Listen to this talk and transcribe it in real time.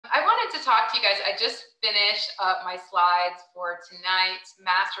to talk to you guys. I just finished up my slides for tonight's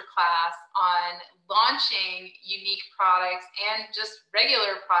masterclass on launching unique products and just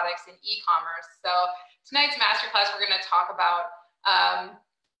regular products in e-commerce. So tonight's masterclass, we're going to talk about,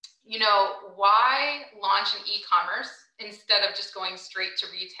 why launch in e-commerce instead of just going straight to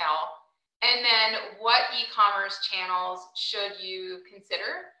retail, and then what e-commerce channels should you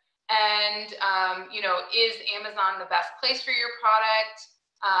consider, and is Amazon the best place for your product?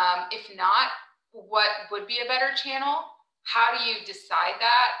 If not, what would be a better channel? How do you decide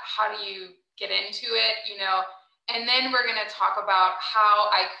that? How do you get into it? And then we're going to talk about how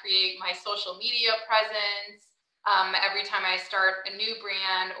I create my social media presence every time I start a new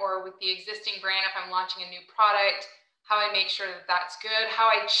brand, or with the existing brand if I'm launching a new product, how I make sure that that's good, how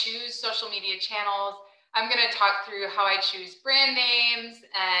I choose social media channels. I'm going to talk through how I choose brand names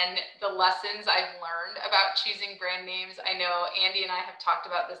and the lessons I've learned about choosing brand names. I know Andy and I have talked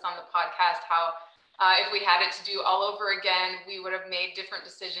about this on the podcast, how if we had it to do all over again, we would have made different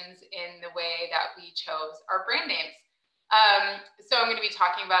decisions in the way that we chose our brand names. So I'm going to be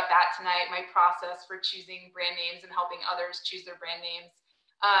talking about that tonight, my process for choosing brand names and helping others choose their brand names.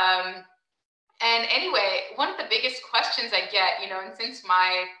 And anyway, one of the biggest questions I get, and since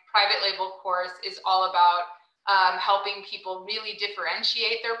my private label course is all about helping people really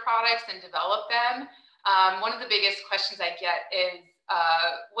differentiate their products and develop them, one of the biggest questions I get is,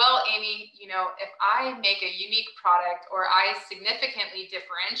 well, Amy, if I make a unique product or I significantly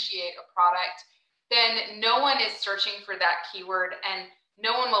differentiate a product, then no one is searching for that keyword and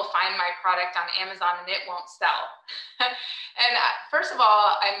no one will find my product on Amazon and it won't sell. And first of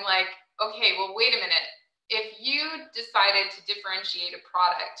all, I'm like, okay, well, wait a minute. If you decided to differentiate a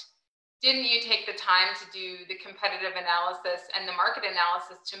product, didn't you take the time to do the competitive analysis and the market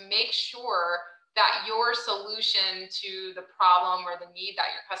analysis to make sure that your solution to the problem or the need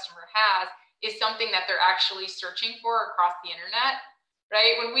that your customer has is something that they're actually searching for across the internet?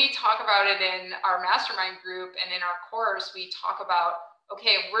 Right? When we talk about it in our mastermind group and in our course, we talk about,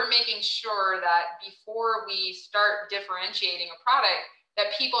 okay, we're making sure that before we start differentiating a product,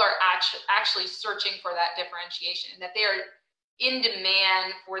 that people are actually searching for that differentiation, that they are in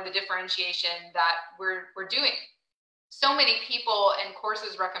demand for the differentiation that we're doing. So many people and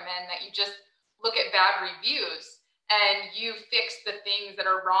courses recommend that you just look at bad reviews and you fix the things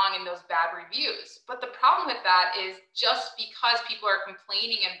that are wrong in those bad reviews. But the problem with that is just because people are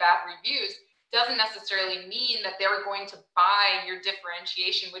complaining in bad reviews doesn't necessarily mean that they're going to buy your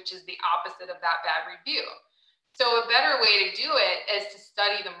differentiation, which is the opposite of that bad review. So a better way to do it is to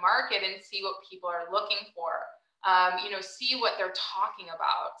study the market and see what people are looking for. See what they're talking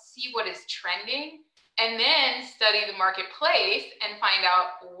about, see what is trending, and then study the marketplace and find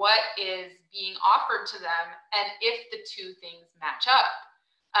out what is being offered to them and if the two things match up.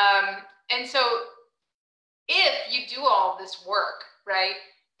 And so if you do all this work, right,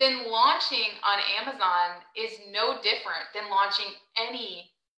 then launching on Amazon is no different than launching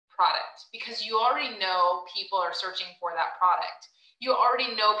any product, because you already know people are searching for that product. You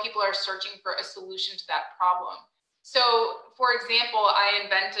already know people are searching for a solution to that problem. So, for example, I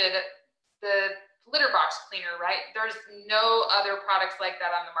invented the litter box cleaner, right? There's no other products like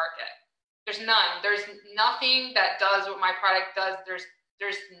that on the market. There's none. There's nothing that does what my product does. There's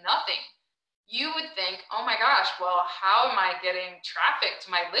nothing. You would think, oh my gosh, well, how am I getting traffic to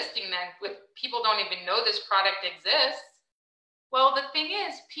my listing then if people don't even know this product exists? Well, the thing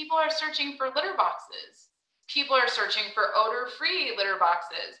is, people are searching for litter boxes. People are searching for odor-free litter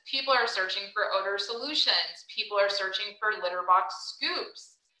boxes. People are searching for odor solutions. People are searching for litter box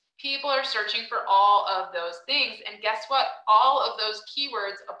scoops. People are searching for all of those things. And guess what? All of those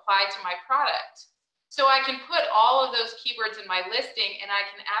keywords apply to my product. So I can put all of those keywords in my listing and I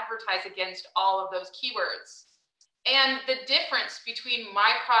can advertise against all of those keywords. And the difference between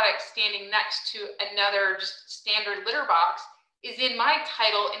my product standing next to another just standard litter box is in my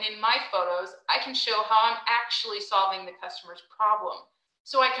title and in my photos. I can show how I'm actually solving the customer's problem.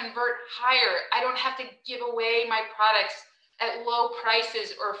 So I convert higher. I don't have to give away my products at low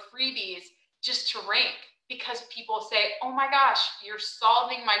prices or freebies just to rank, because people say, oh my gosh, you're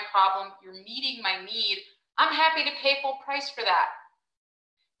solving my problem, you're meeting my need. I'm happy to pay full price for that.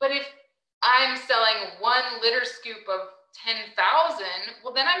 But if I'm selling one litter scoop of 10,000,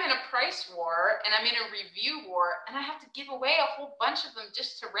 well, then I'm in a price war and I'm in a review war and I have to give away a whole bunch of them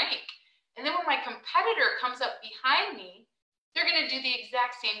just to rank. And then when my competitor comes up behind me, they're going to do the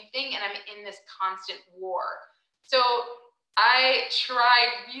exact same thing and I'm in this constant war. So I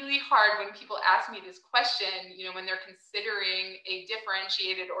try really hard when people ask me this question, when they're considering a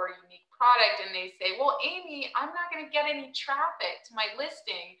differentiated or unique product and they say, well, Amy, I'm not going to get any traffic to my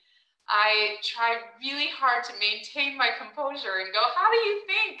listing. I try really hard to maintain my composure and go, how do you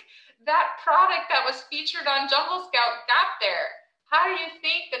think that product that was featured on Jungle Scout got there? How do you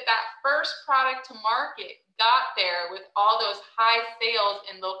think that that first product to market got there with all those high sales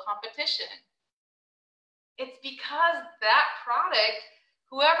and low competition? It's because that product,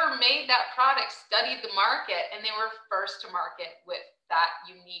 whoever made that product studied the market and they were first to market with that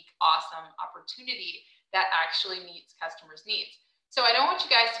unique, awesome opportunity that actually meets customers' needs. So I don't want you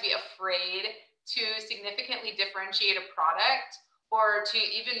guys to be afraid to significantly differentiate a product or to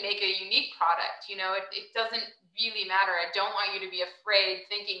even make a unique product. You know, it doesn't really matter. I don't want you to be afraid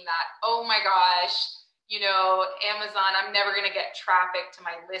thinking that, oh my gosh, you know, Amazon, I'm never going to get traffic to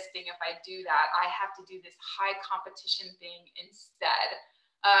my listing if I do that. I have to do this high competition thing instead.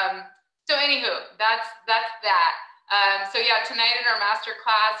 So anywho, that's that. So yeah, tonight in our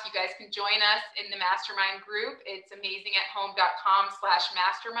masterclass, you guys can join us in the mastermind group. It's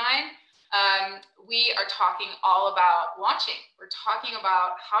amazingathome.com/mastermind. We are talking all about launching. We're talking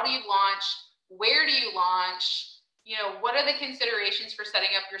about how do you launch, where do you launch, you know, what are the considerations for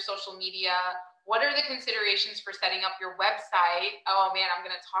setting up your social media? What are the considerations for setting up your website? Oh man, I'm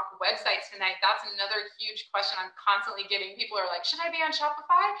going to talk websites tonight. That's another huge question I'm constantly getting. People are like, should I be on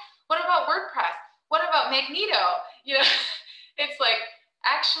Shopify? What about WordPress? What about Magneto? You know, it's like,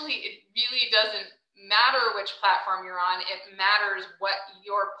 actually, it really doesn't matter which platform you're on. It matters what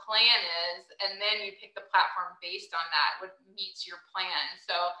your plan is, and then you pick the platform based on that, what meets your plan.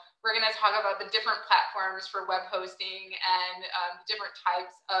 So we're going to talk about the different platforms for web hosting and different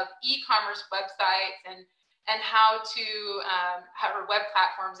types of e-commerce websites and how to have web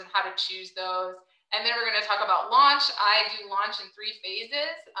platforms and how to choose those. And then we're going to talk about launch. I do launch in 3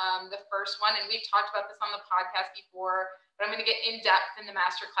 phases. The first one, and we've talked about this on the podcast before, but I'm going to get in depth in the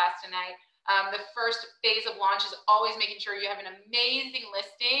masterclass tonight. The first phase of launch is always making sure you have an amazing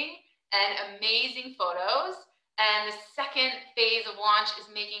listing and amazing photos. And the second phase of launch is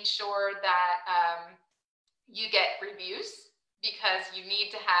making sure that you get reviews, because you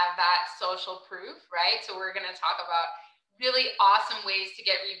need to have that social proof, right? So we're going to talk about really awesome ways to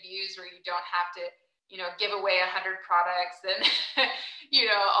get reviews where you don't have to, you know, give away 100 products and, you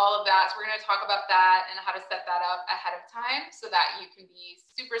know, all of that. So we're going to talk about that and how to set that up ahead of time so that you can be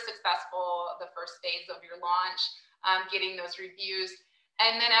super successful the first phase of your launch, getting those reviews.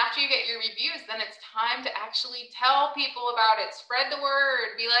 And then after you get your reviews, then it's time to actually tell people about it. Spread the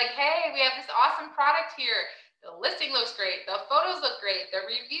word. Be like, hey, we have this awesome product here. The listing looks great. The photos look great. The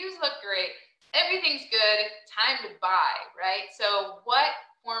reviews look great. Everything's good. Time to buy, right? So what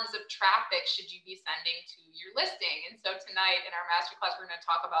forms of traffic should you be sending to your listing? And so tonight in our masterclass, we're going to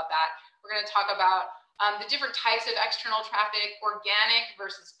talk about that. We're going to talk about the different types of external traffic, organic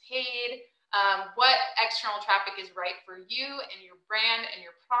versus paid, what external traffic is right for you and your brand and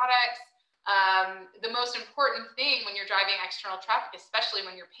your products. The most important thing when you're driving external traffic, especially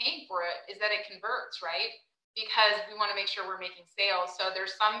when you're paying for it, is that it converts, right? Because we want to make sure we're making sales. So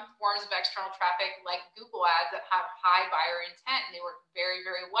there's some forms of external traffic like Google ads that have high buyer intent and they work very,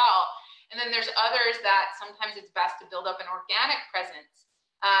 very well. And then there's others that sometimes it's best to build up an organic presence.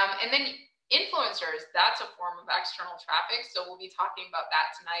 And then influencers, that's a form of external traffic. So we'll be talking about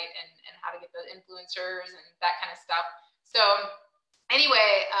that tonight and how to get the influencers and that kind of stuff. So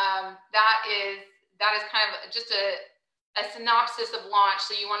anyway, that is kind of just a synopsis of launch.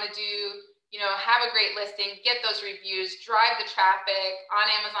 So you want to do, you know, have a great listing, get those reviews, drive the traffic on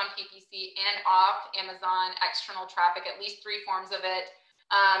Amazon PPC and off Amazon external traffic, at least 3 forms of it.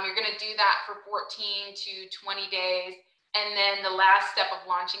 You're going to do that for 14 to 20 days. And then the last step of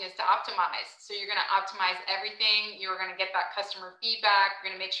launching is to optimize. So you're going to optimize everything. You're going to get that customer feedback.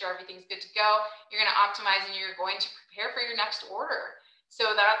 You're going to make sure everything's good to go. You're going to optimize and you're going to prepare for your next order.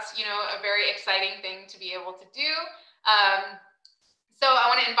 So that's, you know, a very exciting thing to be able to do. So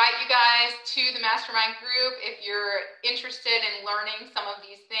I want to invite you guys to the mastermind group if you're interested in learning some of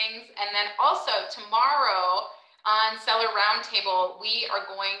these things. And then also tomorrow on Seller Roundtable, we are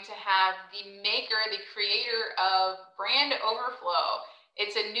going to have the maker, the creator of Brand Overflow.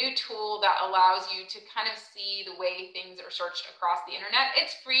 It's a new tool that allows you to kind of see the way things are searched across the internet.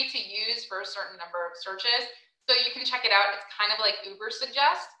 It's free to use for a certain number of searches, so you can check it out. It's kind of like Uber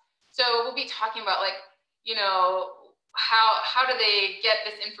Suggest. So we'll be talking about, like, you know, how do they get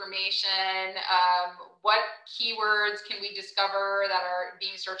this information? What keywords can we discover that are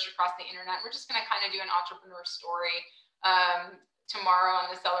being searched across the internet? We're just going to kind of do an entrepreneur story tomorrow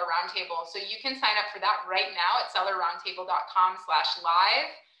on the Seller Roundtable. So you can sign up for that right now at sellerroundtable.com/live.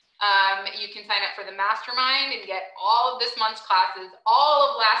 You can sign up for the mastermind and get all of this month's classes,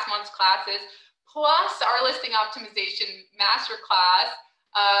 all of last month's classes, plus our listing optimization masterclass.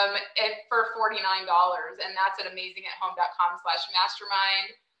 for $49. And that's at amazingathome.com/mastermind.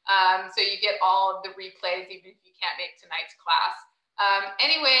 So you get all of the replays, even if you can't make tonight's class.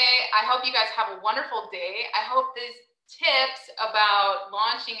 Anyway, I hope you guys have a wonderful day. I hope these tips about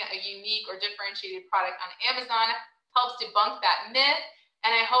launching a unique or differentiated product on Amazon helps debunk that myth.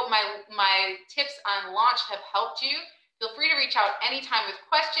 And I hope my tips on launch have helped you. Feel free to reach out anytime with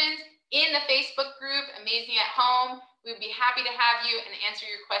questions in the Facebook group, Amazing at Home. We'd be happy to have you and answer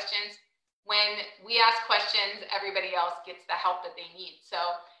your questions. When we ask questions, everybody else gets the help that they need. So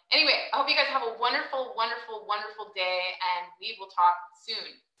anyway, I hope you guys have a wonderful, wonderful, wonderful day, and we will talk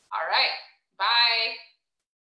soon. All right, bye.